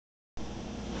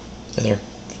Hey there,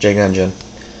 Jay-gon Jinn.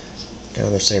 Got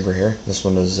another saber here. This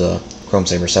one is Chrome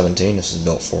Series 17. This is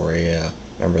built for a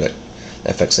member that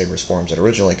FX Sabers forums that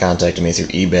originally contacted me through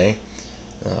eBay.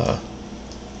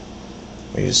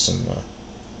 We used some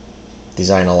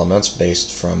design elements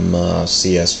based from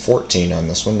CS-14 on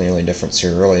this one. The only difference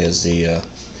here really is the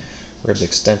ribbed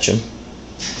extension,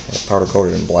 powder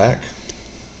coated in black.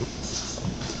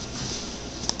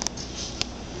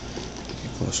 Take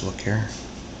a close look here.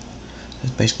 It's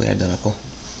basically identical.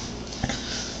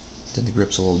 Did the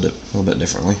grips a little bit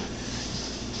differently.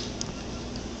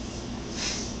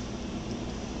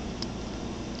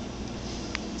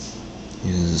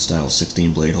 Uses the style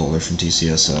 16 blade holder from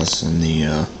TCSS and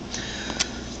the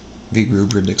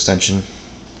V-groove ribbed extension,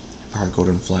 powder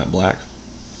coated in flat black.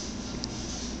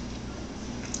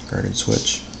 Guarded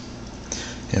switch,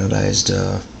 anodized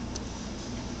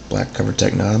black cover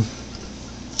tech knob.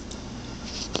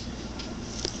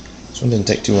 This one didn't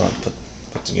take too long to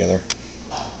put together.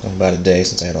 About a day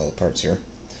since I had all the parts here.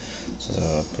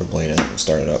 So put a blade in and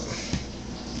start it up.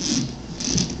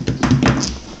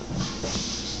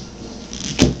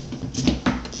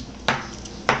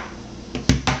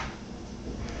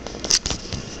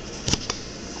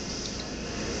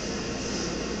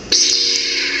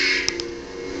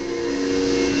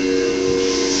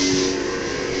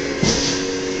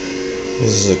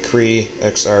 This is a Cree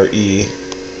XRE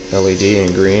LED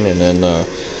in green, and then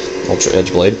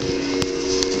UltraEdge blade.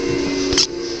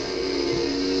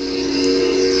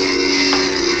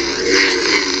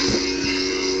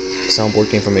 Soundboard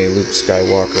came from a Luke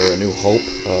Skywalker, A New Hope,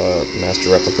 Master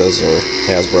Replicas, or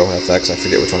Hasbro FX, I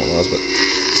forget which one it was, but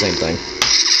same thing.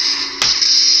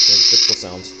 Typical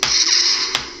sounds.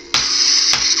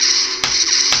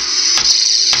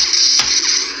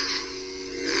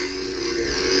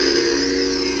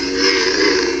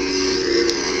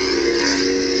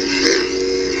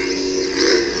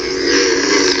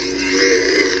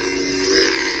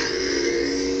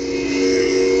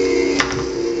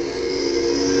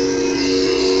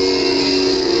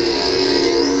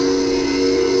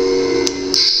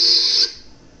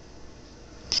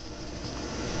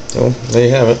 So, there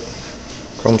you have it.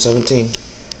 Chrome 17.